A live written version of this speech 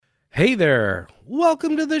Hey there,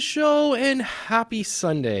 welcome to the show and happy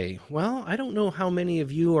Sunday. Well, I don't know how many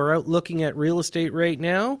of you are out looking at real estate right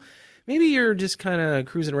now. Maybe you're just kind of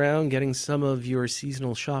cruising around getting some of your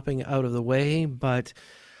seasonal shopping out of the way, but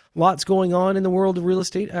lots going on in the world of real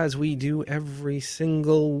estate as we do every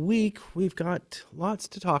single week. We've got lots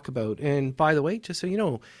to talk about. And by the way, just so you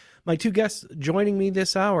know, my two guests joining me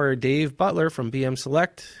this hour, Dave Butler from BM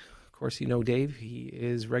Select. Of course, you know Dave. He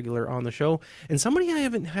is regular on the show. And somebody I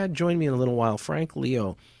haven't had join me in a little while, Frank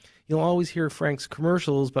Leo. You'll always hear Frank's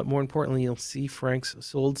commercials, but more importantly, you'll see Frank's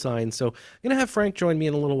sold signs. So I'm going to have Frank join me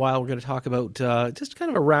in a little while. We're going to talk about just kind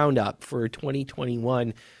of a roundup for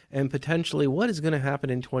 2021 and potentially what is going to happen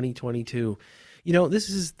in 2022. You know, this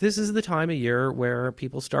is the time of year where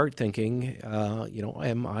people start thinking,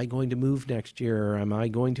 am I going to move next year? Am I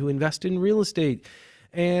going to invest in real estate?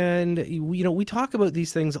 And, we talk about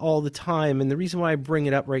these things all the time. And the reason why I bring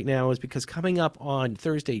it up right now is because coming up on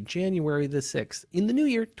Thursday, January the 6th, in the new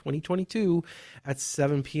year, 2022, at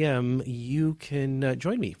 7 p.m., you can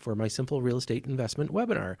join me for my Simple Real Estate Investment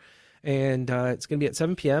webinar. And it's going to be at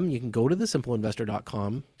 7 p.m. You can go to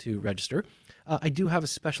thesimpleInvestor.com to register. I do have a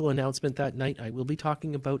special announcement that night. I will be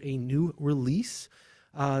talking about a new release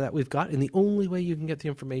that we've got, and the only way you can get the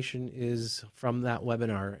information is from that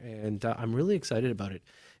webinar, and I'm really excited about it.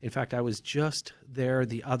 In fact, I was just there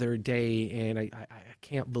the other day, and I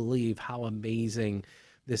can't believe how amazing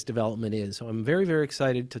this development is. So I'm very, very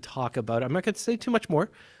excited to talk about it. I'm not going to say too much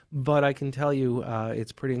more, but I can tell you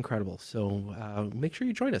it's pretty incredible. So make sure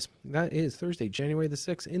you join us. That is Thursday, January the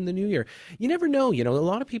 6th in the new year. You never know. A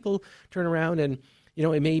lot of people turn around and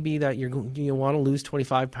it may be that you want to lose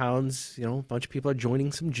 25 pounds. A bunch of people are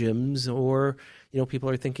joining some gyms, or, people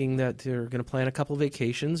are thinking that they're going to plan a couple of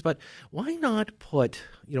vacations. But why not put,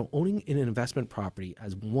 owning an investment property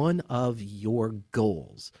as one of your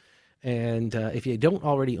goals? And if you don't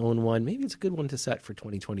already own one, maybe it's a good one to set for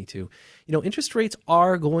 2022. Interest rates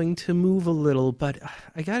are going to move a little, but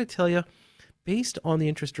I got to tell you, based on the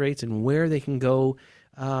interest rates and where they can go,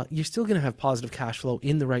 you're still going to have positive cash flow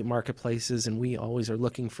in the right marketplaces, and we always are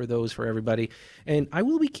looking for those for everybody. And I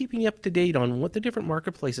will be keeping you up to date on what the different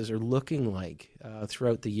marketplaces are looking like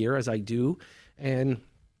throughout the year as I do. And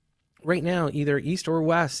right now, either east or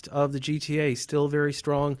west of the GTA, still very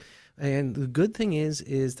strong. And the good thing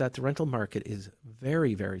is that the rental market is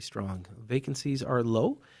very, very strong. Vacancies are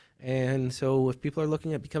low. And so if people are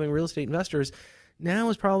looking at becoming real estate investors, now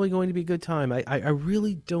is probably going to be a good time. I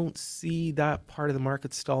really don't see that part of the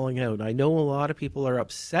market stalling out. I know a lot of people are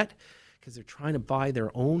upset because they're trying to buy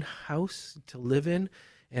their own house to live in.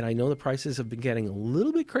 And I know the prices have been getting a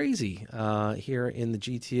little bit crazy here in the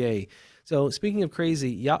GTA. So speaking of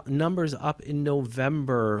crazy, numbers up in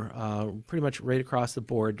November, pretty much right across the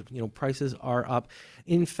board. Prices are up.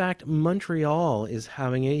 In fact, Montreal is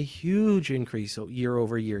having a huge increase year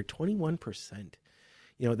over year, 21%.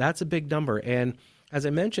 That's a big number. And as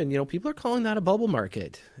I mentioned, people are calling that a bubble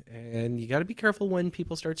market. And you got to be careful when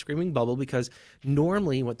people start screaming bubble, because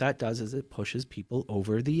normally what that does is it pushes people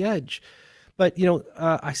over the edge. But,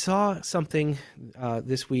 I saw something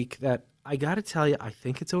this week that I got to tell you, I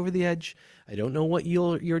think it's over the edge. I don't know what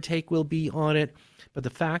your take will be on it. But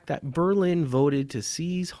the fact that Berlin voted to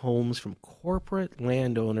seize homes from corporate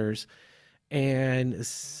landowners, and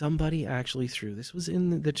somebody actually threw, this was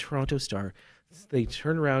in the Toronto Star, they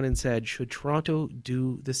turned around and said, should Toronto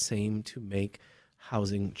do the same to make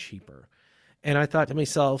housing cheaper? And I thought to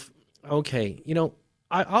myself, okay,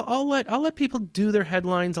 I'll let people do their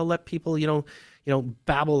headlines. I'll let people,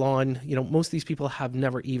 babble on. Most of these people have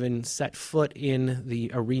never even set foot in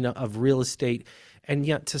the arena of real estate. And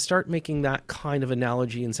yet to start making that kind of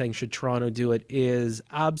analogy and saying, should Toronto do it, is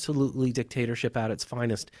absolutely dictatorship at its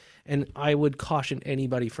finest. And I would caution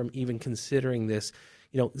anybody from even considering this.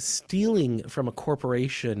 Stealing from a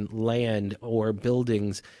corporation land or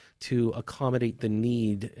buildings to accommodate the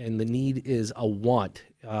need, and the need is a want.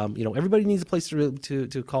 Everybody needs a place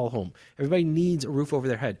to call home. Everybody needs a roof over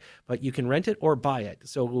their head, but you can rent it or buy it.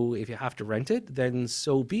 So if you have to rent it, then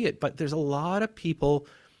so be it. But there's a lot of people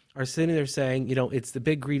are sitting there saying, it's the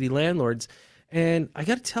big greedy landlords. And I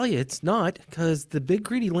got to tell you, it's not, because the big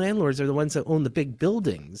greedy landlords are the ones that own the big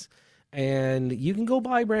buildings. And you can go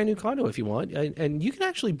buy a brand new condo if you want. And you can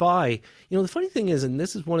actually buy, the funny thing is, and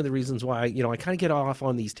this is one of the reasons why, I kind of get off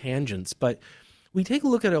on these tangents, but we take a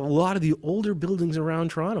look at a lot of the older buildings around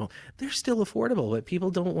Toronto. They're still affordable, but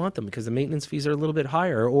people don't want them because the maintenance fees are a little bit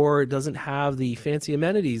higher, or it doesn't have the fancy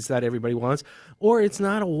amenities that everybody wants, or it's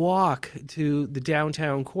not a walk to the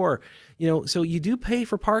downtown core. So you do pay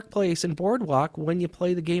for Park Place and Boardwalk when you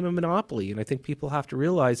play the game of Monopoly. And I think people have to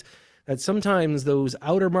realize that sometimes those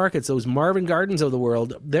outer markets, those Marvin Gardens of the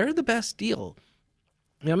world, they're the best deal.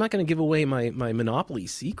 Now, I'm not going to give away my Monopoly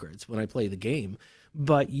secrets when I play the game,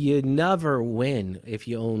 but you never win if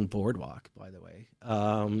you own Boardwalk, by the way.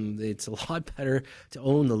 It's a lot better to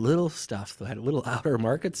own the little stuff, that little outer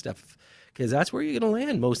market stuff, because that's where you're going to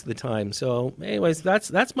land most of the time. So anyways,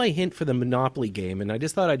 that's my hint for the Monopoly game. And I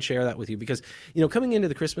just thought I'd share that with you because, coming into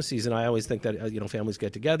the Christmas season, I always think that, families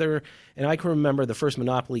get together. And I can remember the first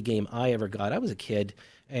Monopoly game I ever got. I was a kid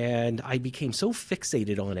and I became so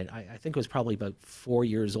fixated on it. I think it was probably about 4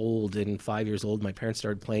 years old and 5 years old. My parents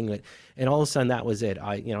started playing it. And all of a sudden that was it.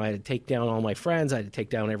 I had to take down all my friends. I had to take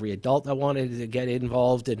down every adult that wanted to get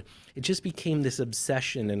involved. And it just became this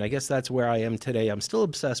obsession. And I guess that's where I am today. I'm still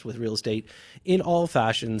obsessed with real estate in all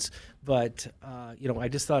fashions. But, I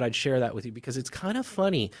just thought I'd share that with you because it's kind of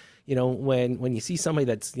funny, when you see somebody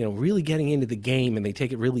that's, really getting into the game and they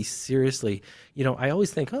take it really seriously, I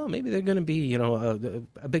always think, oh, maybe they're going to be,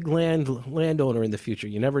 a big landowner in the future.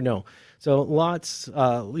 You never know. So lots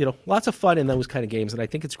of fun in those kind of games. And I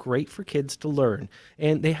think it's great for kids to learn.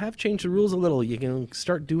 And they have changed the rules a little. You can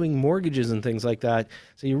start doing mortgages and things like that.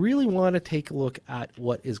 So you really want to take a look at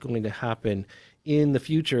what is going to happen in the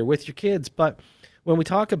future with your kids. But when we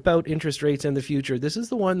talk about interest rates in the future, this is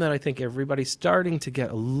the one that I think everybody's starting to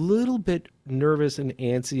get a little bit nervous and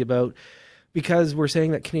antsy about because we're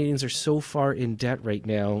saying that Canadians are so far in debt right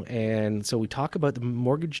now. And so we talk about the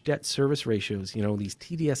mortgage debt service ratios, these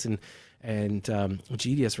TDS and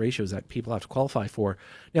GDS ratios that people have to qualify for.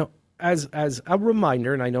 Now, as a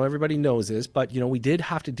reminder, and I know everybody knows this, but, we did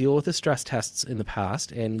have to deal with the stress tests in the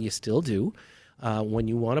past, and you still do. When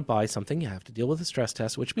you want to buy something, you have to deal with a stress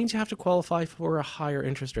test, which means you have to qualify for a higher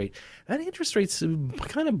interest rate. That interest rate's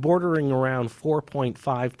kind of bordering around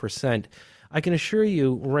 4.5%. I can assure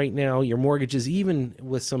you right now, your mortgages, even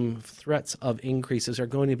with some threats of increases, are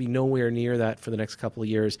going to be nowhere near that for the next couple of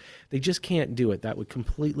years. They just can't do it. That would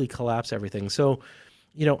completely collapse everything. So,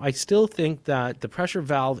 I still think that the pressure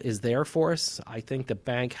valve is there for us. I think the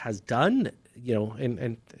bank has done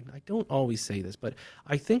and I don't always say this, but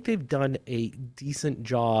I think they've done a decent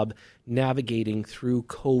job navigating through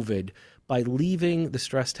COVID by leaving the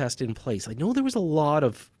stress test in place. I know there was a lot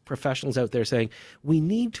of professionals out there saying we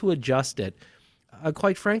need to adjust it.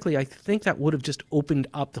 Quite frankly, I think that would have just opened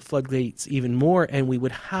up the floodgates even more, and we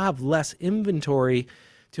would have less inventory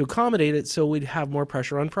to accommodate it, so we'd have more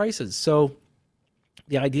pressure on prices. So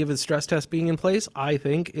the idea of the stress test being in place, I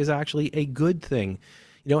think, is actually a good thing.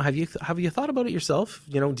 Have you thought about it yourself?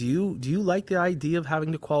 Do you like the idea of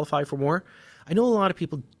having to qualify for more? I know a lot of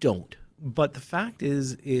people don't, but the fact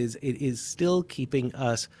is it is still keeping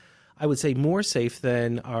us, I would say, more safe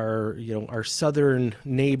than our southern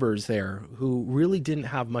neighbors there who really didn't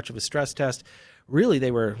have much of a stress test. Really,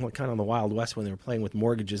 they were kind of on the Wild West when they were playing with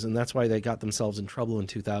mortgages, and that's why they got themselves in trouble in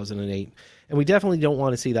 2008. And we definitely don't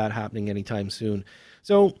want to see that happening anytime soon.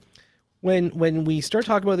 So when we start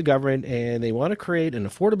talking about the government and they want to create an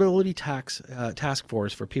affordability task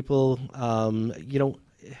force for people,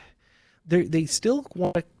 they still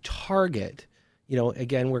want to target,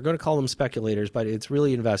 again, we're going to call them speculators, but it's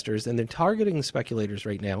really investors, and they're targeting speculators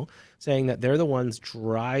right now, saying that they're the ones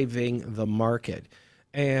driving the market.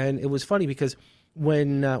 And it was funny because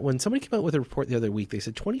when somebody came out with a report the other week, they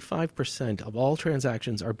said 25% of all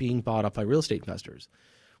transactions are being bought up by real estate investors.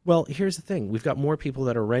 Well, here's the thing. We've got more people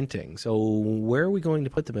that are renting. So where are we going to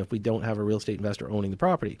put them if we don't have a real estate investor owning the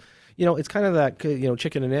property? It's kind of that,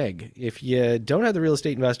 chicken and egg. If you don't have the real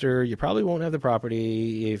estate investor, you probably won't have the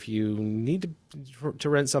property. If you need to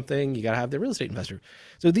rent something, you got to have the real estate investor.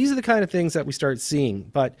 So these are the kind of things that we start seeing.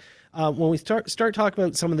 But when we start talking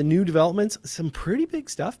about some of the new developments, some pretty big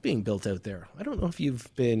stuff being built out there. I don't know if you've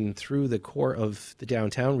been through the core of the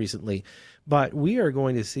downtown recently, but we are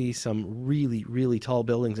going to see some really, really tall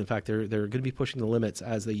buildings. In fact, they're going to be pushing the limits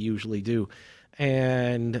as they usually do.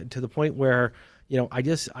 And to the point where, I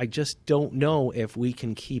just don't know if we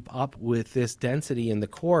can keep up with this density in the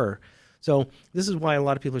core. So this is why a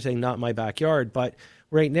lot of people are saying not my backyard. But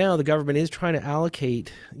right now, the government is trying to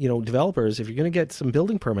allocate, developers. If you're going to get some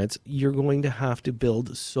building permits, you're going to have to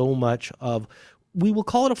build so much of, we will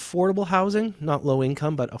call it affordable housing, not low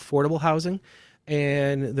income, but affordable housing.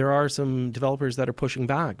 And there are some developers that are pushing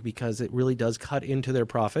back because it really does cut into their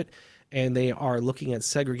profit, and they are looking at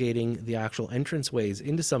segregating the actual entranceways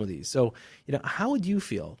into some of these. So, how would you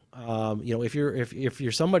feel? If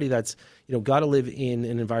you're somebody that's got to live in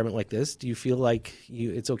an environment like this, do you feel like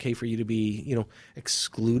it's okay for you to be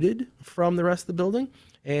excluded from the rest of the building?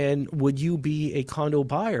 And would you be a condo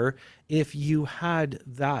buyer if you had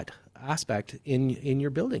that aspect in your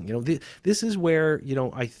building? This is where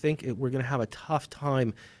I think we're going to have a tough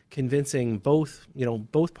time convincing both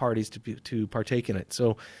parties to partake in it.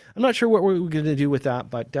 So I'm not sure what we're going to do with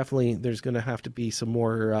that, but definitely there's going to have to be some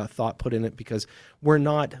more thought put in it, because we're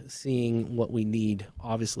not seeing what we need,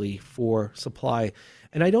 obviously, for supply.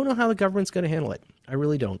 And I don't know how the government's going to handle it. I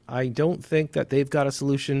really don't. I don't think that they've got a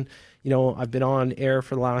solution. I've been on air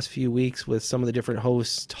for the last few weeks with some of the different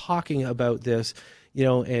hosts talking about this,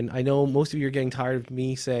 and I know most of you are getting tired of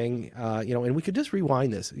me saying, and we could just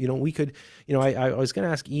rewind this. We could, I was going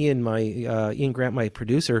to ask Ian Grant, my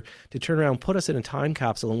producer, to turn around, put us in a time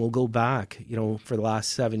capsule, and we'll go back, for the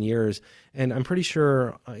last 7 years. And I'm pretty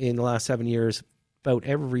sure in the last 7 years, about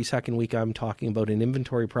every second week, I'm talking about an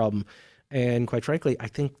inventory problem. And quite frankly, I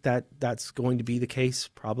think that that's going to be the case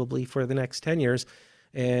probably for the next 10 years.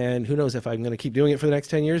 And who knows if I'm going to keep doing it for the next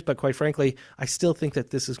 10 years. But quite frankly, I still think that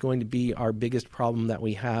this is going to be our biggest problem that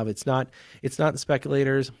we have. It's not the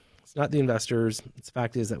speculators. It's not the investors. The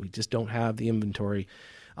fact is that we just don't have the inventory.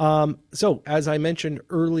 So as I mentioned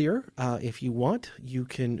earlier, if you want, you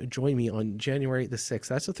can join me on January the 6th.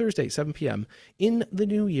 That's a Thursday, 7 p.m. in the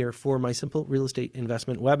new year for my Simple Real Estate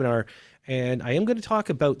Investment webinar. And I am going to talk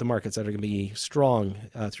about the markets that are going to be strong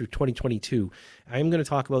through 2022. I am going to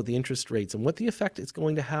talk about the interest rates and what the effect it's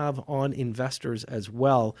going to have on investors as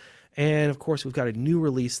well. And of course, we've got a new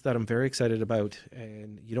release that I'm very excited about,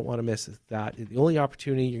 and you don't want to miss that. The only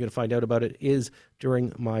opportunity you're going to find out about it is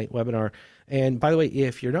during my webinar. And by the way,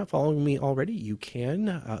 if you're not following me already, you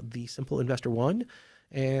can, The Simple Investor One.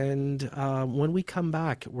 And when we come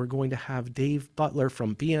back, we're going to have Dave Butler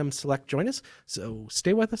from BM Select join us. So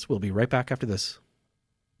stay with us. We'll be right back after this.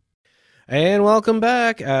 And welcome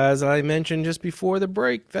back. As I mentioned just before the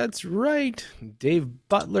break, that's right, Dave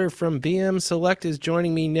Butler from BM Select is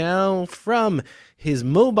joining me now from his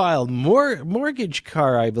mobile mortgage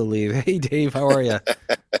car, I believe. Hey, Dave, how are you?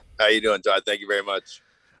 How you doing, Todd? Thank you very much.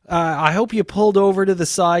 I hope you pulled over to the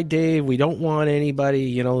side, Dave. We don't want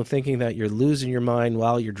anybody, thinking that you're losing your mind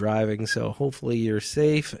while you're driving. So hopefully you're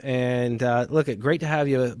safe. And look, great to have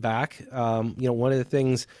you back. One of the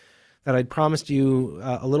things that I'd promised you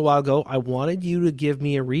a little while ago, I wanted you to give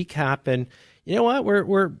me a recap, and you know what,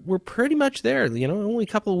 we're pretty much there. Only a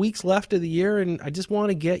couple of weeks left of the year, and I just want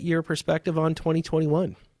to get your perspective on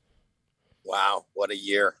 2021. Wow, what a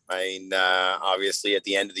year! I mean, obviously, at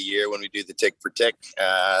the end of the year, when we do the tick for tick,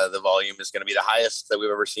 the volume is going to be the highest that we've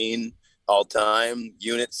ever seen all time.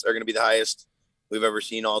 Units are going to be the highest we've ever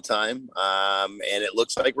seen all time, and it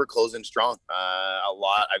looks like we're closing strong. A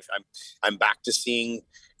lot. I'm back to seeing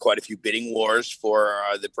quite a few bidding wars for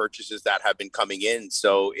the purchases that have been coming in.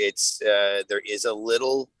 So it's there is a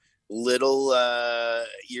little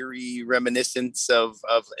eerie reminiscence of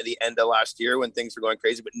the end of last year when things were going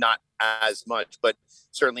crazy, but not as much. But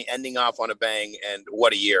certainly ending off on a bang, and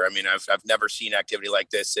what a year! I mean, I've never seen activity like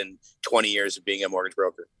this in 20 years of being a mortgage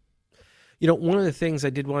broker. One of the things I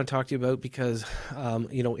did want to talk to you about, because,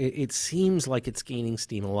 it seems like it's gaining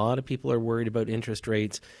steam. A lot of people are worried about interest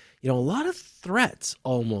rates, a lot of threats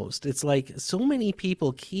almost. It's like so many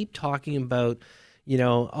people keep talking about, we're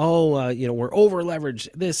over leveraged,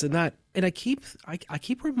 this and that. And I keep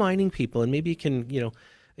reminding people, and maybe you can,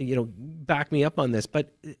 back me up on this,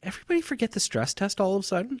 but everybody forget the stress test all of a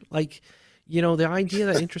sudden. Like, the idea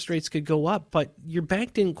that interest rates could go up, but your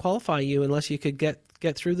bank didn't qualify you unless you could get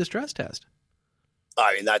through the stress test.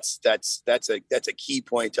 I mean, that's a key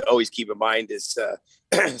point to always keep in mind is,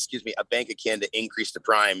 excuse me, a Bank of Canada increase to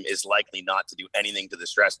prime is likely not to do anything to the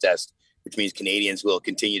stress test, which means Canadians will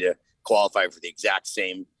continue to qualify for the exact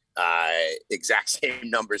same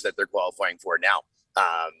numbers that they're qualifying for now.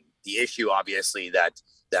 The issue, obviously, that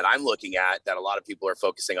I'm looking at, that a lot of people are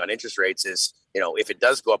focusing on interest rates is, if it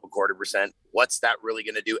does go up 0.25%, what's that really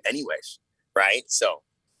going to do anyways, right? So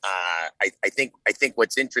I think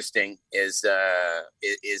what's interesting is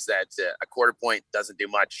that a quarter point doesn't do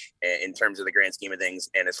much in terms of the grand scheme of things,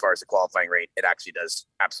 and as far as the qualifying rate, it actually does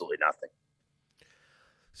absolutely nothing.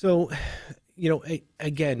 So,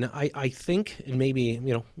 again, I think, and maybe,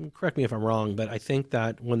 correct me if I'm wrong, but I think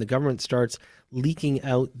that when the government starts leaking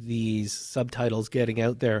out these subtitles getting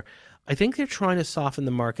out there, I think they're trying to soften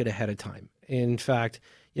the market ahead of time. In fact,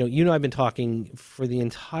 you and I have been talking for the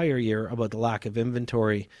entire year about the lack of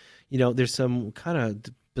inventory. There's some kind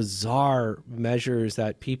of bizarre measures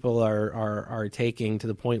that people are taking to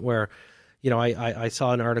the point where, I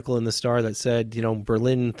saw an article in the Star that said,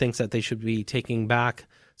 Berlin thinks that they should be taking back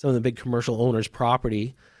some of the big commercial owners'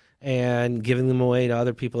 property and giving them away to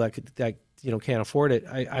other people that can't afford it.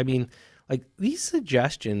 I mean, Like these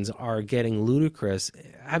suggestions are getting ludicrous.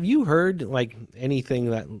 Have you heard like anything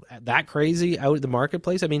that crazy out of the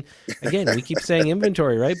marketplace? I mean, again, we keep saying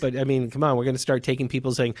inventory, right? But I mean, come on, we're going to start taking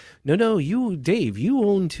people saying, "No, no, you, Dave, you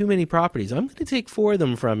own too many properties. I'm going to take four of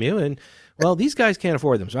them from you, and well, these guys can't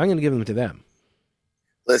afford them, so I'm going to give them to them."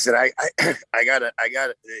 Listen, I got in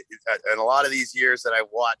a lot of these years that I've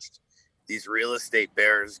watched these real estate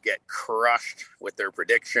bears get crushed with their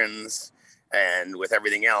predictions and with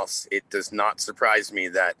everything else. It does not surprise me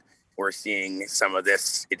that we're seeing some of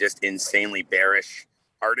this just insanely bearish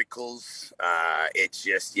articles. It's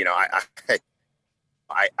just, I'm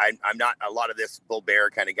not a lot of this bull bear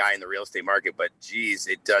kind of guy in the real estate market, but geez,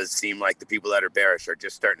 it does seem like the people that are bearish are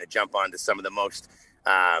just starting to jump onto some of the most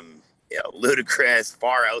ludicrous,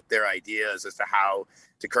 far out there ideas as to how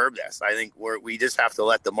to curb this. I think we just have to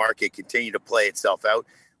let the market continue to play itself out.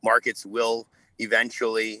 Markets will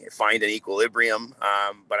eventually find an equilibrium,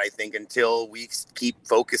 but I think until we keep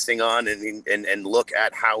focusing on and look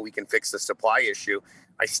at how we can fix the supply issue,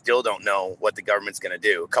 I still don't know what the government's going to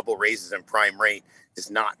do. A couple raises in prime rate is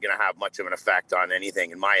not going to have much of an effect on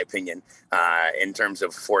anything, in my opinion, in terms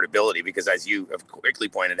of affordability, because as you have quickly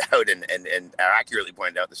pointed out and accurately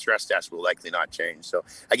pointed out, the stress test will likely not change. So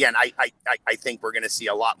again, I think we're going to see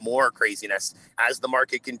a lot more craziness as the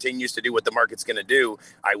market continues to do what the market's going to do.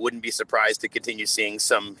 I wouldn't be surprised to continue seeing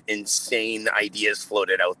some insane ideas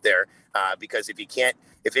floated out there, because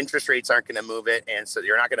if interest rates aren't going to move it, and so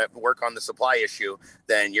you're not going to work on the supply issue,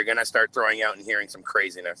 then you're going to start throwing out and hearing some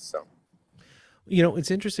craziness. So,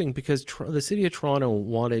 it's interesting because the city of Toronto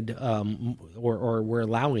wanted, or were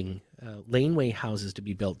allowing laneway houses to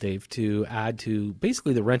be built, Dave, to add to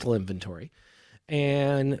basically the rental inventory,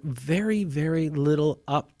 and very, very little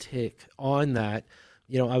uptick on that.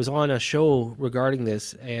 I was on a show regarding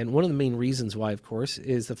this, and one of the main reasons why, of course,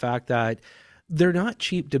 is the fact that they're not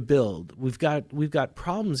cheap to build. We've got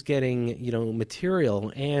problems getting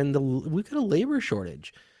material, and we've got a labor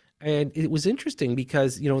shortage. And it was interesting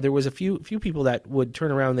because there was a few people that would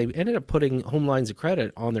turn around. They ended up putting home lines of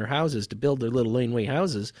credit on their houses to build their little laneway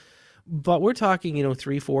houses, but we're talking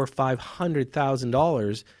 $300,000, $400,000,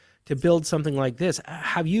 $500,000 to build something like this.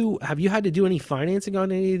 Have you had to do any financing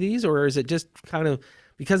on any of these, or is it just kind of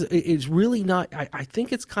because it's really not? I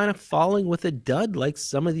think it's kind of falling with a dud like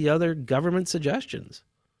some of the other government suggestions.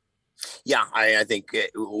 Yeah, I think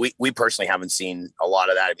we personally haven't seen a lot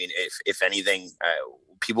of that. I mean, if anything,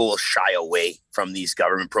 people will shy away from these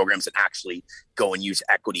government programs and actually go and use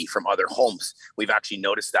equity from other homes. We've actually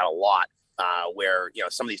noticed that a lot, where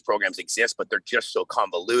some of these programs exist, but they're just so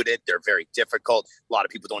convoluted. They're very difficult. A lot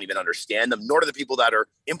of people don't even understand them, nor do the people that are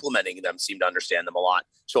implementing them seem to understand them a lot.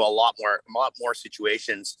 So a lot more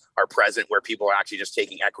situations are present where people are actually just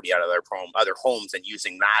taking equity out of their other homes and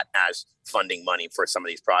using that as funding money for some of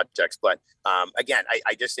these projects. But again,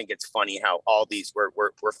 I just think it's funny how all these we're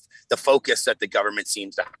the focus that the government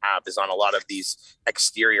seems to have is on a lot of these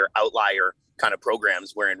exterior outlier kind of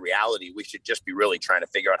programs, where in reality we should just be really trying to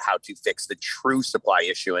figure out how to fix the true supply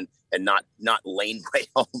issue and not laneway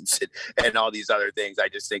homes and all these other things. I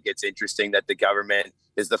just think it's interesting that the government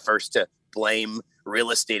is the first to blame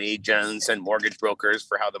real estate agents and mortgage brokers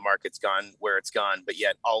for how the market's gone where it's gone, but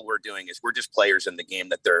yet all we're doing is we're just players in the game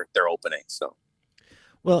that they're opening. So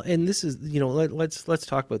well, and this is, let's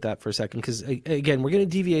talk about that for a second, because again, we're going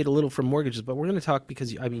to deviate a little from mortgages, but we're going to talk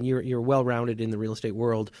because I mean you're well rounded in the real estate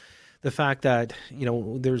world. The fact that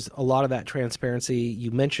there's a lot of that transparency. You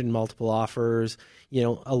mentioned multiple offers.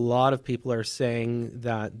 A lot of people are saying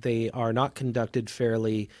that they are not conducted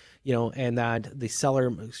fairly. And that the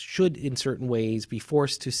seller should, in certain ways, be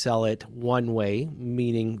forced to sell it one way,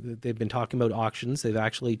 meaning they've been talking about auctions. They've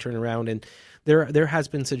actually turned around, and there has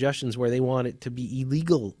been suggestions where they want it to be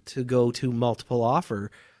illegal to go to multiple offer,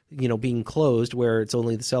 being closed, where it's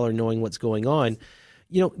only the seller knowing what's going on.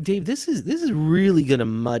 Dave, this is really going to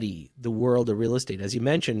muddy the world of real estate. As you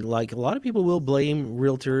mentioned, like a lot of people will blame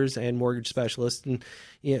realtors and mortgage specialists and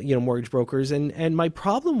mortgage brokers. And my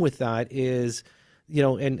problem with that is,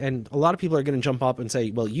 and a lot of people are going to jump up and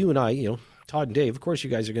say, well, you and I, Todd and Dave, of course you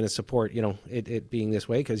guys are going to support, it being this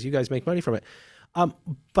way because you guys make money from it.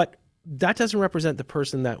 But that doesn't represent the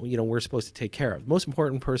person that, we're supposed to take care of. The most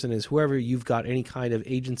important person is whoever you've got any kind of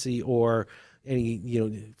agency or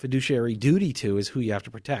any, fiduciary duty to, is who you have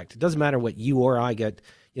to protect. It doesn't matter what you or I get,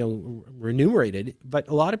 remunerated, but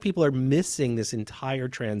a lot of people are missing this entire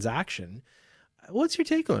transaction. What's your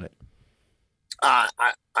take on it?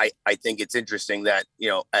 I think it's interesting that,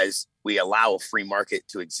 as we allow a free market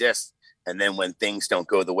to exist, and then when things don't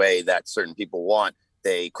go the way that certain people want,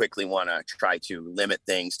 they quickly want to try to limit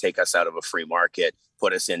things, take us out of a free market,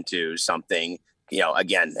 put us into something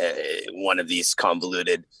again, one of these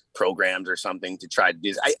convoluted programs or something to try to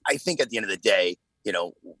do this. I think at the end of the day,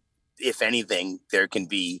 if anything, there can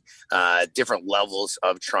be different levels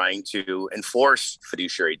of trying to enforce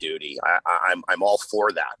fiduciary duty. I'm all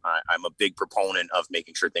for that. I'm a big proponent of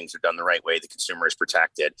making sure things are done the right way, the consumer is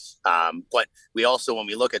protected. But we also, when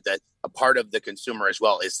we look at that, a part of the consumer as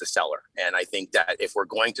well is the seller. And I think that if we're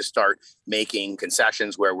going to start making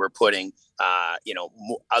concessions where we're putting,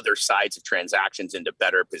 other sides of transactions into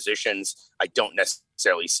better positions, I don't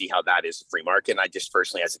necessarily see how that is a free market. And I just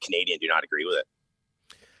personally, as a Canadian, do not agree with it.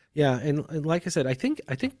 Yeah, and like I said, I think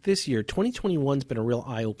this year, 2021's been a real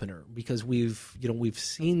eye opener because we've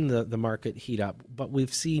seen the market heat up, but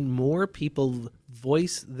we've seen more people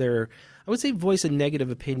voice voice a negative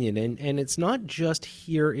opinion, and it's not just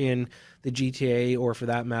here in the GTA or for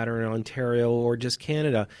that matter in Ontario or just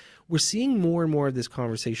Canada. We're seeing more and more of this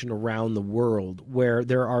conversation around the world where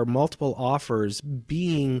there are multiple offers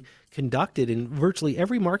being conducted in virtually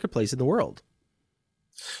every marketplace in the world.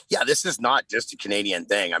 Yeah, this is not just a Canadian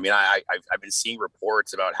thing. I mean, I've been seeing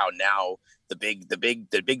reports about how now the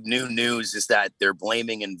big new news is that they're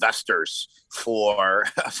blaming investors for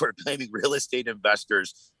for blaming real estate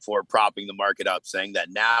investors for propping the market up, saying that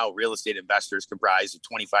now real estate investors comprise of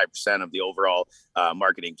 25% of the overall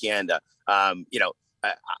market in Canada.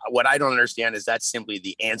 What I don't understand is that's simply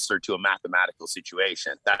the answer to a mathematical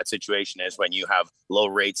situation. That situation is when you have low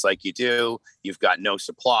rates like you do, you've got no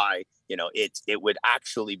supply. It would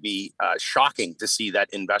actually be shocking to see that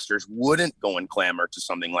investors wouldn't go and clamor to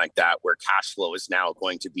something like that, where cash flow is now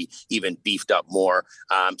going to be even beefed up more.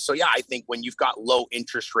 I think when you've got low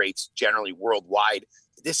interest rates generally worldwide,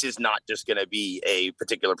 this is not just going to be a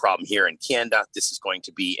particular problem here in Canada. This is going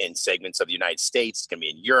to be in segments of the United States. It's going to be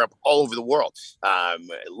in Europe, all over the world.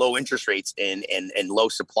 Low interest rates and low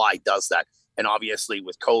supply does that. And obviously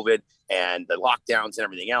with COVID and the lockdowns and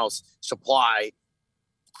everything else, supply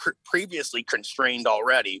previously constrained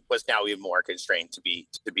already was now even more constrained to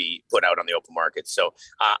be put out on the open market. So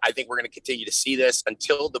I think we're going to continue to see this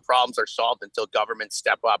until the problems are solved, until governments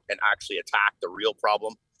step up and actually attack the real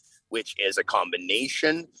problem, which is a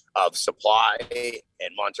combination of supply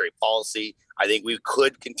and monetary policy. I think we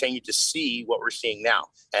could continue to see what we're seeing now.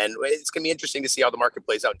 And it's going to be interesting to see how the market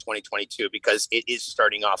plays out in 2022, because it is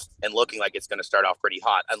starting off and looking like it's going to start off pretty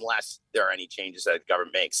hot unless there are any changes that the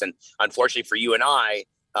government makes. And unfortunately for you and I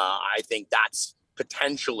think that's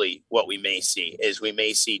potentially what we may see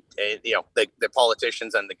the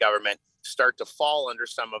politicians and the government start to fall under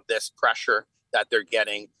some of this pressure that they're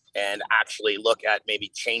getting and actually look at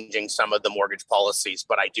maybe changing some of the mortgage policies.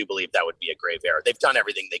 But I do believe that would be a grave error. They've done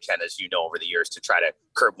everything they can, as you know, over the years to try to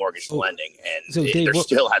curb mortgage lending, and they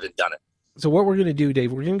still haven't done it. So what we're going to do,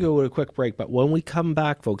 Dave, we're going to go to a quick break. But when we come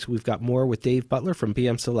back, folks, we've got more with Dave Butler from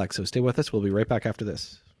BM Select. So stay with us. We'll be right back after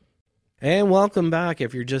this. And welcome back.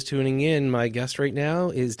 If you're just tuning in, my guest right now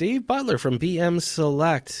is Dave Butler from BM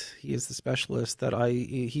Select. He is the specialist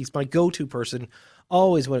he's my go-to person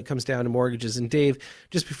always when it comes down to mortgages. And Dave,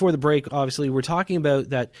 just before the break, obviously, we're talking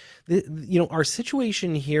about that, our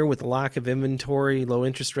situation here with the lack of inventory, low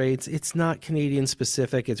interest rates, it's not Canadian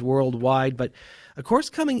specific, it's worldwide. But of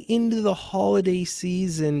course, coming into the holiday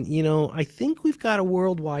season, I think we've got a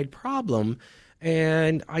worldwide problem.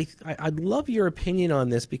 And I'd love your opinion on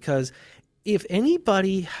this, because if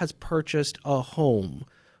anybody has purchased a home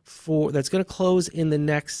that's going to close in the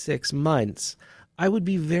next 6 months, I would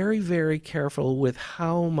be very, very careful with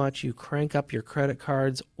how much you crank up your credit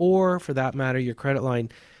cards, or for that matter, your credit line.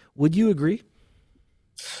 Would you agree?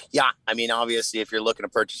 Yeah. I mean, obviously, if you're looking to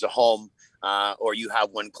purchase a home, or you have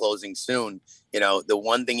one closing soon, the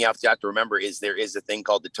one thing you have to remember is there is a thing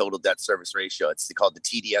called the total debt service ratio. It's called the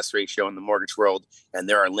TDS ratio in the mortgage world, and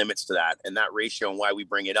there are limits to that. And that ratio, and why we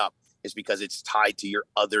bring it up, is because it's tied to your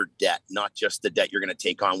other debt, not just the debt you're going to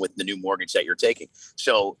take on with the new mortgage that you're taking.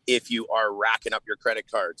 So if you are racking up your credit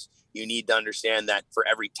cards, you need to understand that for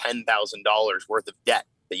every $10,000 worth of debt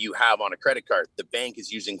that you have on a credit card, the bank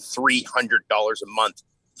is using $300 a month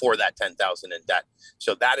for that $10,000 in debt.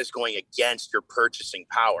 So that is going against your purchasing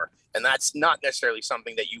power. And that's not necessarily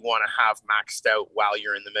something that you want to have maxed out while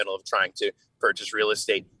you're in the middle of trying to purchase real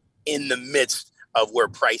estate in the midst of where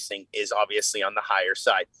pricing is obviously on the higher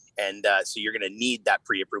side. And so you're going to need that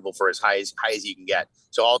pre-approval for as high as you can get.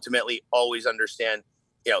 So ultimately, always understand,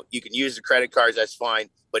 you can use the credit cards, that's fine.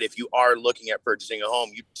 But if you are looking at purchasing a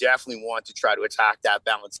home, you definitely want to try to attack that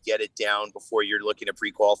balance, get it down before you're looking to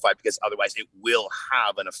pre-qualify, because otherwise it will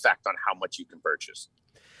have an effect on how much you can purchase.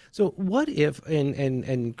 So what if,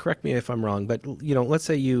 and correct me if I'm wrong, but let's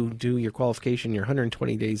say you do your qualification, you're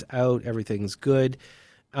 120 days out, everything's good.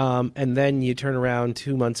 And then you turn around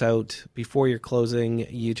 2 months out before you're closing,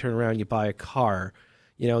 you turn around, you buy a car,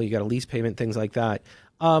 you got a lease payment, things like that.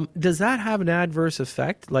 Does that have an adverse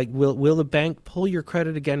effect? Like, will the bank pull your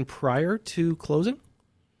credit again prior to closing?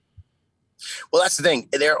 Well, that's the thing.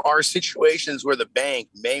 There are situations where the bank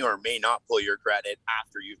may or may not pull your credit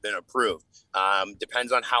after you've been approved.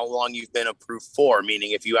 Depends on how long you've been approved for,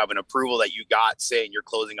 meaning if you have an approval that you got, say, and you're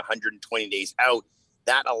closing 120 days out,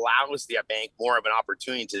 that allows the bank more of an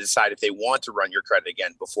opportunity to decide if they want to run your credit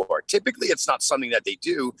again before. Typically, it's not something that they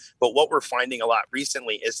do, but what we're finding a lot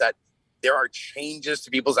recently is that there are changes to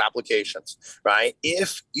people's applications, right?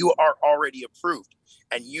 If you are already approved,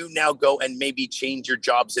 and you now go and maybe change your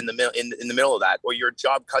jobs in the middle in the middle of that, or your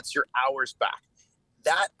job cuts your hours back,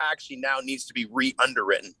 that actually now needs to be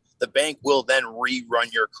re-underwritten. The bank will then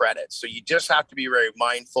rerun your credit. So you just have to be very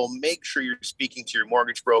mindful. Make sure you're speaking to your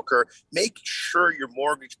mortgage broker. Make sure your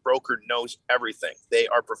mortgage broker knows everything. They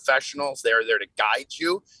are professionals. They are there to guide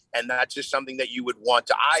you. And that's just something that you would want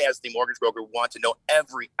to, I, as the mortgage broker, want to know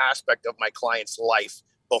every aspect of my client's life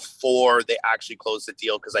before they actually close the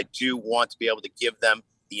deal, because I do want to be able to give them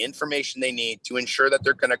the information they need to ensure that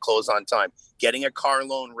they're going to close on time. Getting a car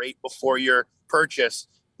loan right before your purchase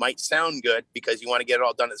might sound good because you want to get it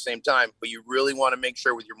all done at the same time, but you really want to make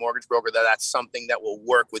sure with your mortgage broker that that's something that will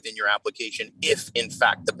work within your application if, in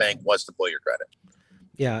fact, the bank was to pull your credit.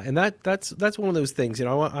 Yeah, and that's one of those things.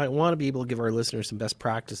 I want to be able to give our listeners some best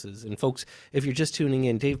practices. And folks, if you're just tuning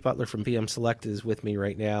in, Dave Butler from BM Select is with me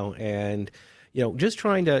right now, and just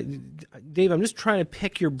trying to, Dave, I'm just trying to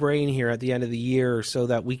pick your brain here at the end of the year so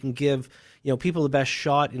that we can give people the best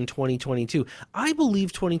shot in 2022. I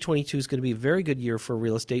believe 2022 is going to be a very good year for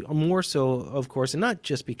real estate, more so, of course, and not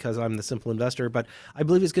just because I'm the simple investor, but I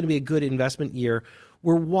believe it's going to be a good investment year.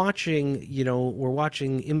 We're watching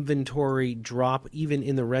inventory drop even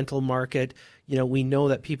in the rental market. We know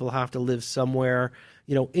that people have to live somewhere.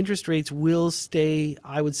 Interest rates will stay,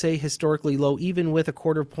 I would say, historically low, even with a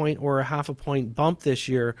quarter point or a half a point bump this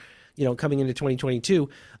year, coming into 2022.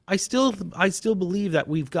 I still believe that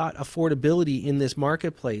we've got affordability in this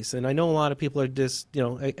marketplace. And I know a lot of people are just,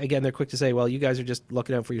 again, they're quick to say, well, you guys are just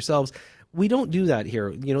looking out for yourselves. We don't do that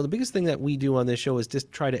here. The biggest thing that we do on this show is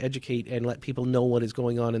just try to educate and let people know what is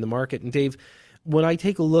going on in the market. And Dave, when I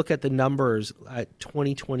take a look at the numbers at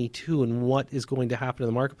 2022 and what is going to happen in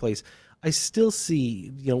the marketplace, I still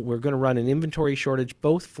see, we're going to run an inventory shortage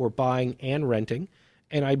both for buying and renting.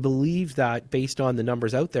 And I believe that based on the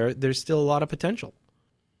numbers out there, there's still a lot of potential.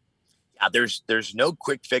 There's no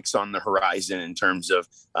quick fix on the horizon in terms of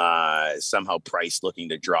somehow price looking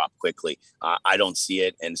to drop quickly. I don't see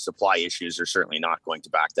it, and supply issues are certainly not going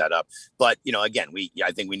to back that up. But again,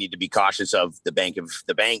 I think we need to be cautious of the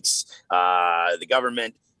banks, the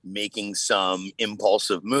government making some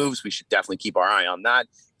impulsive moves. We should definitely keep our eye on that.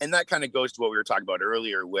 And that kind of goes to what we were talking about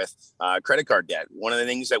earlier with credit card debt. One of the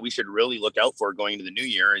things that we should really look out for going into the new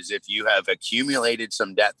year is if you have accumulated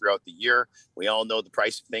some debt throughout the year. We all know the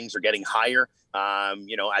price of things are getting higher,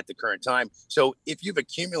 at the current time. So if you've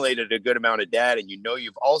accumulated a good amount of debt and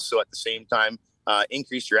you've also at the same time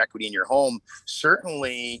increased your equity in your home,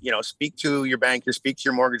 certainly, speak to your banker, speak to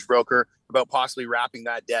your mortgage broker about possibly wrapping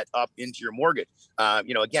that debt up into your mortgage.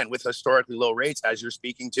 Again, with historically low rates, as you're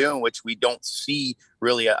speaking to, in which we don't see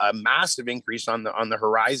really a massive increase on the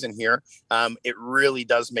horizon here, it really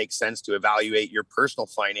does make sense to evaluate your personal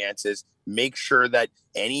finances. Make sure that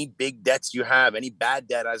any big debts you have, any bad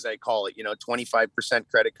debt, as I call it, 25%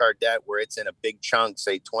 credit card debt, where it's in a big chunk,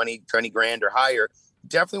 say 20 grand or higher,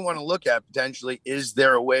 definitely want to look at potentially, is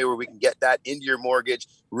there a way where we can get that into your mortgage,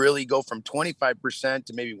 really go from 25%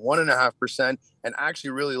 to maybe 1.5%, and actually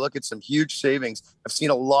really look at some huge savings. I've seen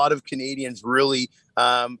a lot of Canadians really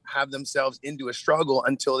have themselves into a struggle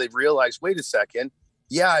until they've realized, wait a second,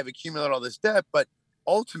 yeah, I've accumulated all this debt, but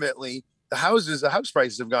ultimately the house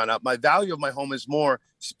prices have gone up. My value of my home is more.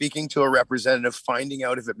 Speaking to a representative, finding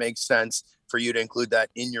out if it makes sense for you to include that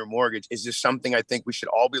in your mortgage is just something I think we should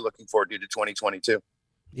all be looking forward to 2022.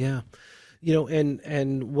 Yeah.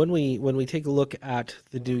 And when we take a look at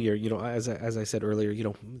the new year, as I said earlier,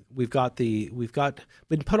 we've got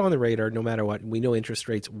been put on the radar no matter what. We know interest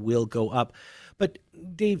rates will go up. But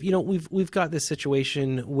Dave, we've got this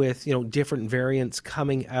situation with, different variants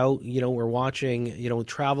coming out. We're watching,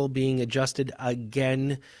 travel being adjusted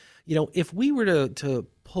again. If we were to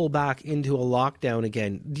pull back into a lockdown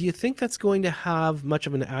again, do you think that's going to have much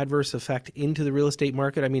of an adverse effect into the real estate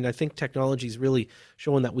market? I mean, I think technology is really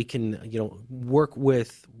showing that we can, work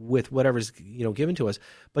with whatever's, given to us.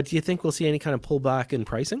 But do you think we'll see any kind of pullback in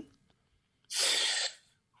pricing?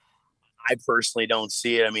 I personally don't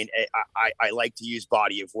see it. I mean, I like to use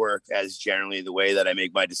body of work as generally the way that I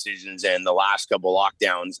make my decisions. And the last couple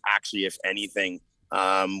lockdowns, actually, if anything,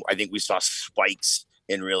 I think we saw spikes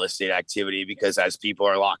in real estate activity because as people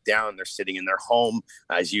are locked down, they're sitting in their home.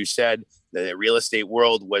 As you said, the real estate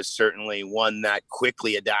world was certainly one that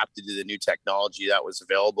quickly adapted to the new technology that was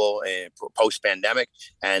available post pandemic.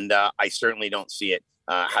 And I certainly don't see it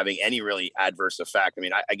having any really adverse effect. I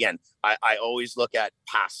mean, I always look at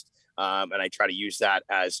past and I try to use that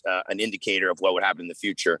as an indicator of what would happen in the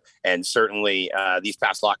future. And certainly these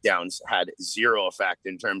past lockdowns had zero effect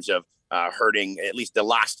in terms of hurting. At least the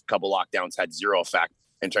last couple lockdowns had zero effect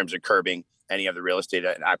in terms of curbing any of the real estate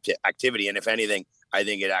activity. And if anything, I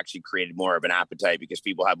think it actually created more of an appetite because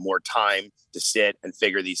people have more time to sit and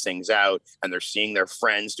figure these things out. And they're seeing their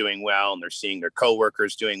friends doing well and they're seeing their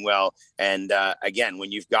coworkers doing well. And again,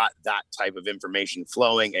 when you've got that type of information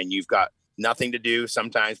flowing and you've got nothing to do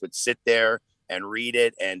sometimes but sit there and read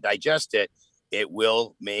it and digest it, it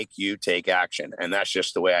will make you take action. And that's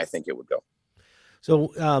just the way I think it would go.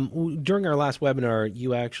 So during our last webinar,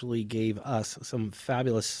 you actually gave us some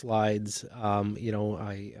fabulous slides.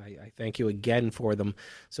 I thank you again for them.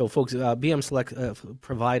 So folks, BM Select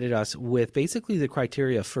provided us with basically the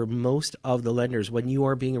criteria for most of the lenders when you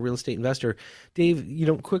are being a real estate investor. Dave,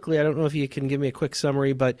 quickly, I don't know if you can give me a quick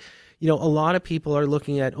summary, but a lot of people are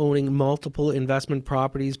looking at owning multiple investment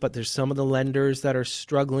properties, but there's some of the lenders that are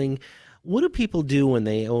struggling. What do people do when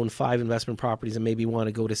they own 5 investment properties and maybe want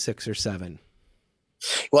to go to 6 or 7?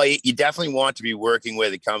 Well, you definitely want to be working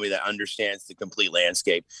with a company that understands the complete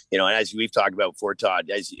landscape. And as we've talked about before, Todd,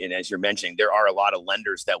 as you're mentioning, there are a lot of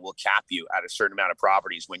lenders that will cap you at a certain amount of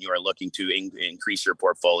properties when you are looking to increase your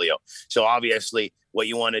portfolio. So obviously, what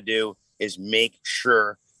you want to do is make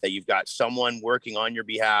sure that you've got someone working on your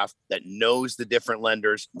behalf that knows the different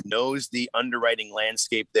lenders, knows the underwriting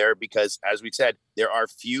landscape there, because as we said, there are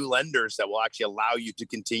few lenders that will actually allow you to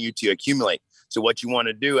continue to accumulate. So what you want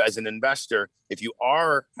to do as an investor, if you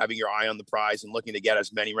are having your eye on the prize and looking to get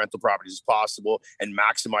as many rental properties as possible and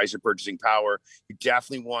maximize your purchasing power, you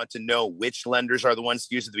definitely want to know which lenders are the ones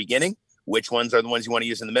to use at the beginning, which ones are the ones you want to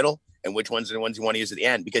use in the middle, and which ones are the ones you want to use at the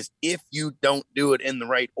end. Because if you don't do it in the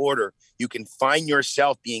right order, you can find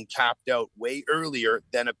yourself being capped out way earlier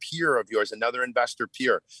than a peer of yours, another investor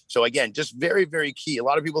peer. So again, just very, very key. A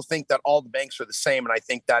lot of people think that all the banks are the same. And I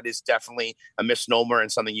think that is definitely a misnomer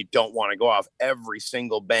and something you don't want to go off. Every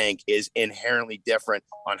single bank is inherently different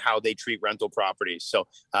on how they treat rental properties. So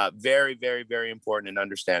very, very, very important in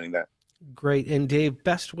understanding that. Great. And Dave,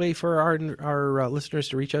 best way for our listeners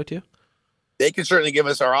to reach out to you? They can certainly give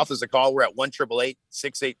us our office a call. We're at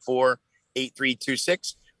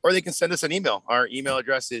 1-888-684-8326, or they can send us an email. Our email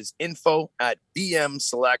address is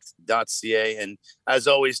info@bmselect.ca. And as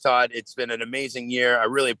always, Todd, it's been an amazing year. I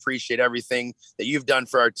really appreciate everything that you've done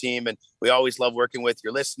for our team. And we always love working with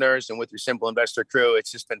your listeners and with your Simple Investor crew.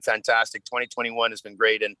 It's just been fantastic. 2021 has been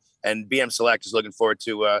great. And BM Select is looking forward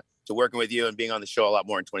to working with you and being on the show a lot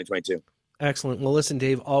more in 2022. Excellent. Well, listen,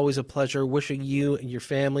 Dave, always a pleasure. Wishing you and your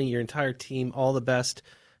family, your entire team, all the best.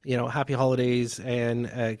 Happy holidays and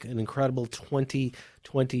an incredible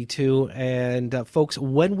 2022. And folks,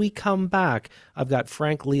 when we come back, I've got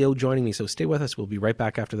Frank Leo joining me. So stay with us. We'll be right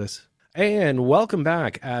back after this. And welcome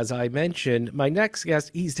back. As I mentioned, my next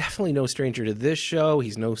guest, he's definitely no stranger to this show.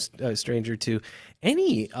 He's no stranger to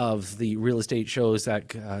any of the real estate shows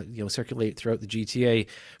that circulate throughout the GTA.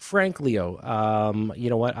 Frank Leo. You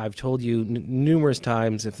know what? I've told you numerous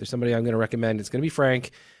times, if there's somebody I'm going to recommend, it's going to be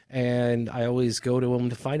Frank. And I always go to him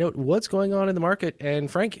to find out what's going on in the market.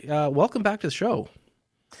 And Frank, welcome back to the show.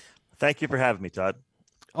 Thank you for having me, Todd.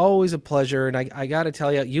 Always a pleasure. And I got to tell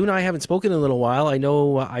you, you and I haven't spoken in a little while. I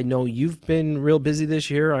know you've been real busy this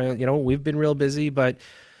year. We've been real busy, but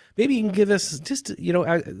maybe you can give us just,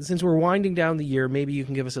 since we're winding down the year, maybe you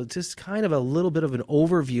can give us just kind of a little bit of an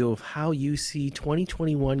overview of how you see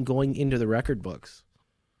 2021 going into the record books.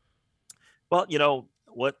 Well,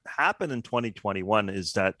 what happened in 2021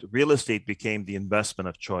 is that real estate became the investment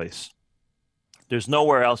of choice. There's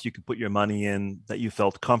nowhere else you could put your money in that you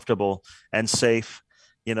felt comfortable and safe.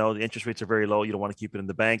 The interest rates are very low. You don't want to keep it in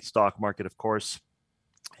the bank. Stock market, of course,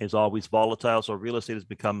 is always volatile. So real estate has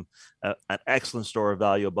become an excellent store of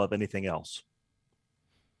value above anything else.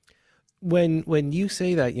 When you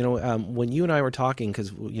say that, when you and I were talking,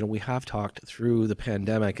 because, we have talked through the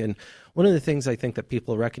pandemic, and one of the things I think that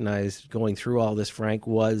people recognized going through all this, Frank,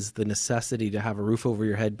 was the necessity to have a roof over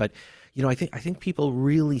your head. But, I think people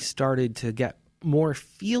really started to get more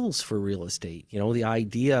feels for real estate, the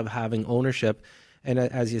idea of having ownership. And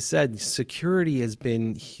as you said, security has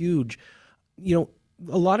been huge.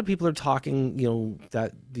 a lot of people are talking,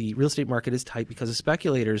 that the real estate market is tight because of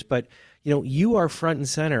speculators, but you are front and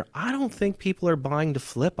center. I don't think people are buying to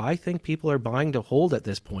flip. I think people are buying to hold at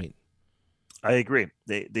this point. I agree.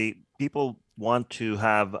 The people want to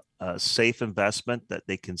have a safe investment that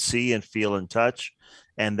they can see and feel and touch,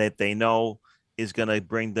 and that they know is going to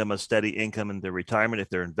bring them a steady income in their retirement if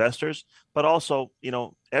they're investors. But also,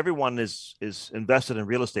 everyone is invested in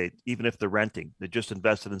real estate, even if they're renting. They're just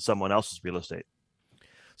invested in someone else's real estate.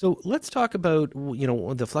 So let's talk about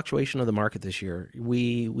the fluctuation of the market this year.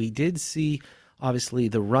 We did see obviously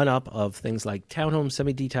the run up of things like townhomes,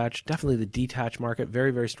 semi-detached, definitely the detached market, very,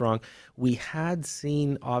 very strong. We had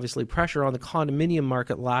seen obviously pressure on the condominium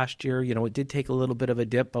market last year. It did take a little bit of a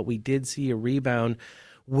dip, but we did see a rebound.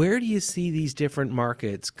 Where do you see these different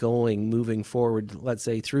markets going moving forward, let's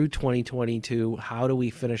say through 2022? How do we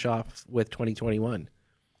finish off with 2021?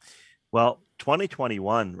 Well,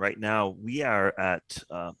 2021, right now, we are at,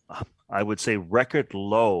 I would say, record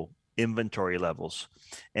low inventory levels.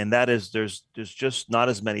 And that is, there's just not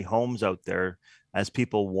as many homes out there as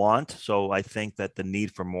people want. So I think that the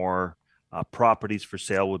need for more properties for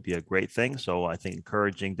sale would be a great thing. So I think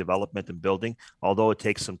encouraging development and building, although it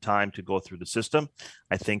takes some time to go through the system,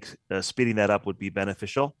 I think speeding that up would be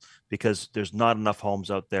beneficial because there's not enough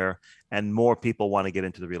homes out there and more people want to get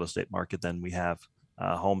into the real estate market than we have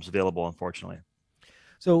homes available, unfortunately.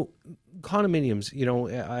 So condominiums,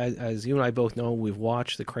 as you and I both know, we've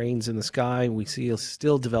watched the cranes in the sky. We see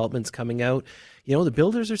still developments coming out. The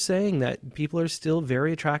builders are saying that people are still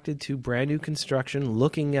very attracted to brand new construction,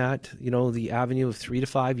 looking at, the avenue of 3 to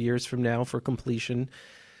 5 years from now for completion.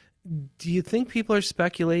 Do you think people are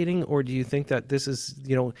speculating, or do you think that this is,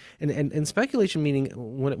 and speculation meaning,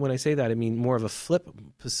 when I say that, I mean more of a flip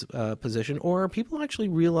position, or are people actually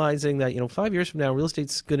realizing that, 5 years from now, real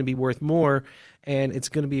estate's going to be worth more and it's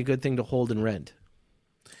going to be a good thing to hold and rent?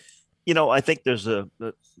 I think there's a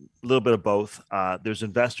little bit of both. There's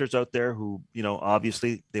investors out there who,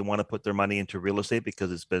 obviously they want to put their money into real estate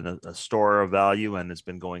because it's been a store of value and it's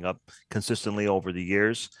been going up consistently over the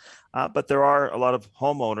years. But there are a lot of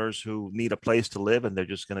homeowners who need a place to live and they're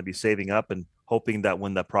just going to be saving up and hoping that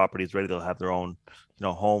when the property is ready, they'll have their own,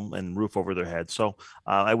 home and roof over their head. So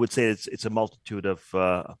I would say it's a multitude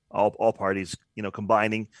of all parties,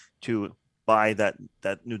 combining to buy that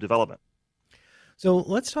new development. So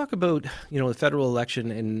let's talk about, the federal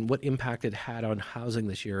election and what impact it had on housing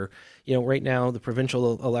this year. Right now the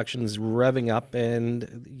provincial election is revving up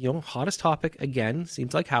and, hottest topic again,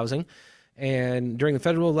 seems like housing. And during the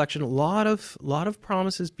federal election, a lot of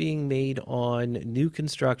promises being made on new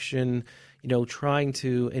construction, trying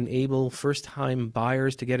to enable first-time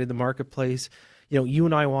buyers to get in the marketplace. You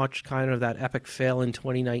and I watched kind of that epic fail in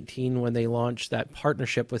 2019 when they launched that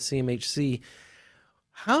partnership with CMHC.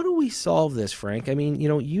 How do we solve this, Frank? I mean,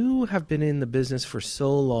 you have been in the business for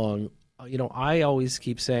so long. I always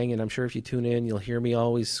keep saying, and I'm sure if you tune in, you'll hear me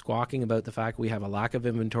always squawking about the fact we have a lack of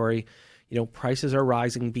inventory. Prices are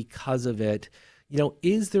rising because of it.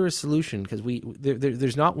 Is there a solution? Because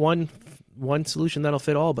there's not one solution that'll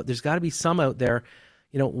fit all, but there's got to be some out there.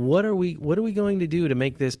 What are we going to do to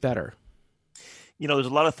make this better? There's a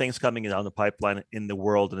lot of things coming down the pipeline in the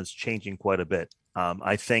world, and it's changing quite a bit.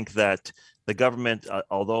 I think that the government,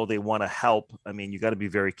 although they want to help, I mean, you got to be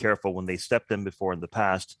very careful when they stepped in before in the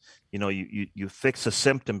past. You fix a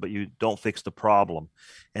symptom, but you don't fix the problem.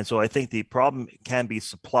 And so I think the problem can be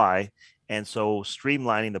supply. And so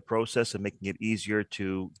streamlining the process and making it easier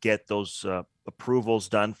to get those approvals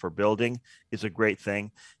done for building is a great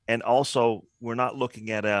thing. And also, we're not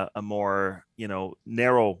looking at a more,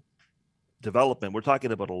 narrow development. We're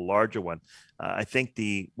talking about a larger one. I think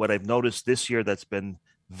what I've noticed this year that's been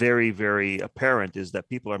very, very apparent is that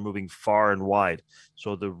people are moving far and wide.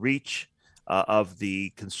 So the reach of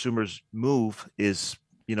the consumer's move is,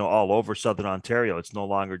 all over Southern Ontario. It's no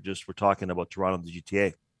longer just we're talking about Toronto, the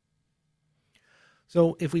GTA.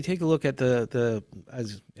 So if we take a look at the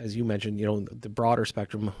as you mentioned, the broader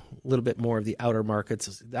spectrum, a little bit more of the outer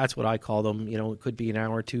markets, that's what I call them. It could be an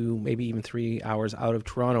hour or two, maybe even 3 hours out of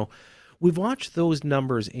Toronto. We've watched those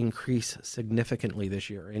numbers increase significantly this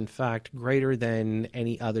year. In fact, greater than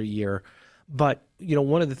any other year. But,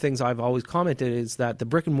 one of the things I've always commented is that the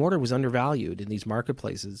brick and mortar was undervalued in these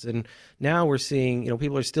marketplaces. And now we're seeing,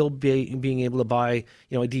 people are still being able to buy,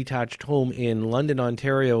 a detached home in London,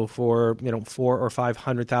 Ontario for, $400,000 or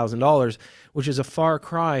 $500,000, which is a far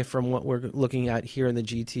cry from what we're looking at here in the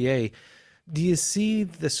GTA. Do you see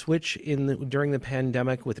the switch during the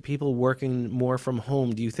pandemic with the people working more from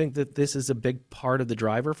home? Do you think that this is a big part of the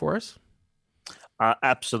driver for us?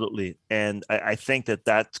 Absolutely. And I think that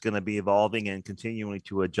that's going to be evolving and continuing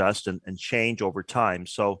to adjust and change over time.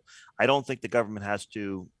 So I don't think the government has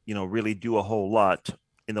to, really do a whole lot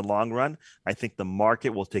in the long run. I think the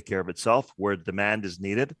market will take care of itself. Where demand is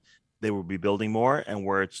needed, they will be building more, and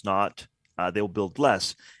where it's not, they will build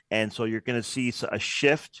less. And so you're going to see a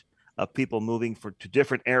shift of people moving to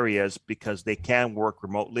different areas because they can work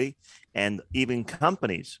remotely. And even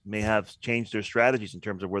companies may have changed their strategies in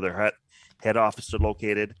terms of where their head office are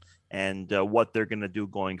located and what they're going to do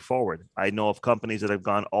going forward. I know of companies that have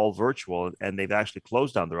gone all virtual and they've actually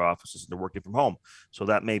closed down their offices and they're working from home. So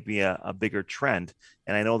that may be a bigger trend.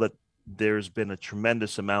 And I know that there's been a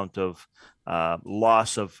tremendous amount of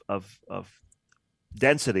loss of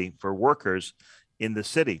density for workers in the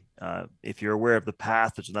city. If you're aware of the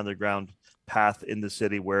path, there's an underground path in the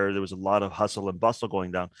city where there was a lot of hustle and bustle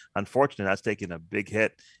going down. Unfortunately, that's taken a big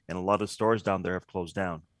hit, and a lot of stores down there have closed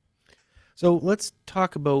down. So let's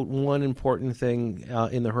talk about one important thing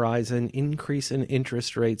in the horizon: increase in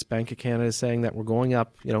interest rates. Bank of Canada is saying that we're going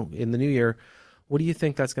up, in the new year. What do you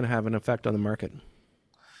think that's going to have an effect on the market?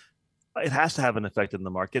 It has to have an effect on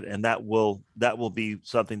the market, and that will be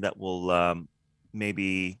something that will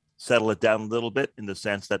maybe settle it down a little bit, in the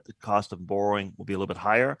sense that the cost of borrowing will be a little bit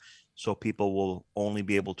higher. So people will only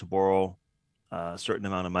be able to borrow a certain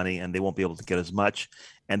amount of money, and they won't be able to get as much.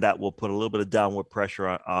 And that will put a little bit of downward pressure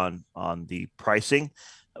on the pricing,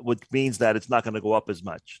 which means that it's not going to go up as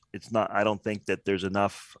much. It's not. I don't think that there's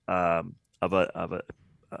enough of a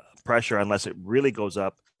pressure, unless it really goes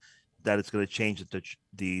up, that it's going to change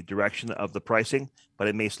the direction of the pricing, but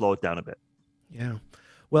it may slow it down a bit. Yeah.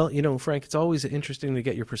 Well, Frank, it's always interesting to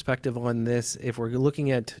get your perspective on this. If we're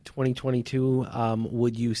looking at 2022,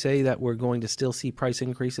 would you say that we're going to still see price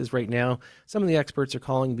increases right now? Some of the experts are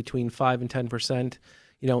calling between 5 and 10%.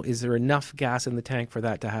 Is there enough gas in the tank for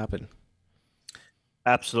that to happen?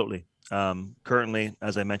 Absolutely. Currently,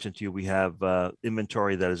 as I mentioned to you, we have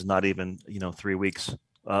inventory that is not even 3 weeks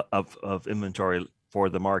of inventory for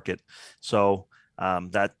the market. So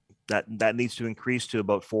that needs to increase to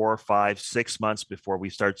about 4, 5, 6 months before we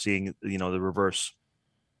start seeing the reverse.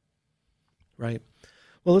 Right.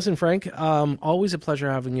 Well, listen, Frank, always a pleasure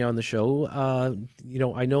having you on the show.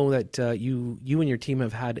 I know that you and your team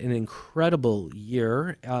have had an incredible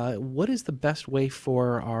year. What is the best way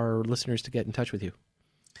for our listeners to get in touch with you?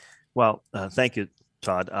 Well, thank you,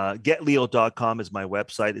 Todd. Getleo.com is my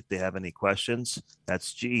website if they have any questions.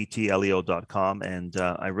 That's getleo.com. And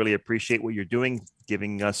I really appreciate what you're doing,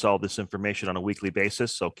 giving us all this information on a weekly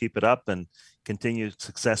basis. So keep it up, and continued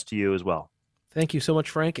success to you as well. Thank you so much,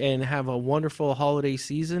 Frank, and have a wonderful holiday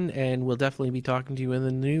season. And we'll definitely be talking to you in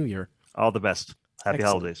the new year. All the best. Happy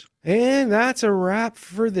Excellent. holidays. And that's a wrap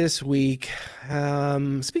for this week.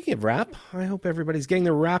 Speaking of wrap, I hope everybody's getting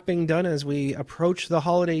the wrapping done as we approach the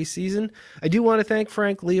holiday season. I do want to thank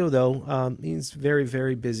Frank Leo, though. He's very,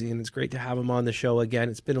 very busy, and it's great to have him on the show again.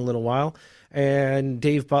 It's been a little while. And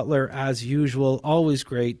Dave Butler, as usual, always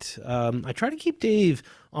great. I try to keep Dave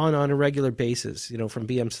on a regular basis, from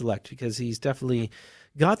BM Select, because he's definitely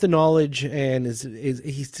got the knowledge and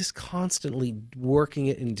he's just constantly working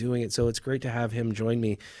it and doing it. So it's great to have him join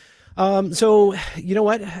me. So you know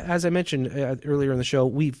what? As I mentioned earlier in the show,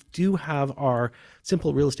 we do have our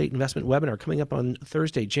Simple Real Estate Investment webinar coming up on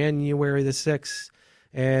Thursday, January the 6th.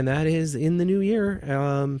 And that is in the new year,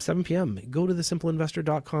 7 p.m. Go to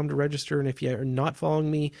thesimpleinvestor.com to register. And if you're not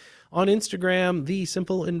following me on Instagram, The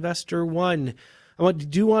Simple Investor 1. I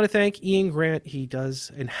do want to thank Ian Grant. He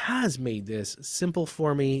does and has made this simple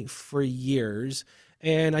for me for years.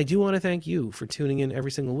 And I do want to thank you for tuning in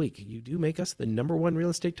every single week. You do make us the #1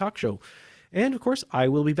 real estate talk show. And of course, I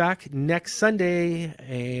will be back next Sunday,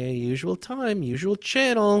 usual time, usual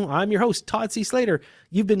channel. I'm your host, Todd C. Slater.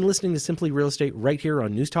 You've been listening to Simply Real Estate right here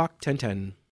on News Talk 1010.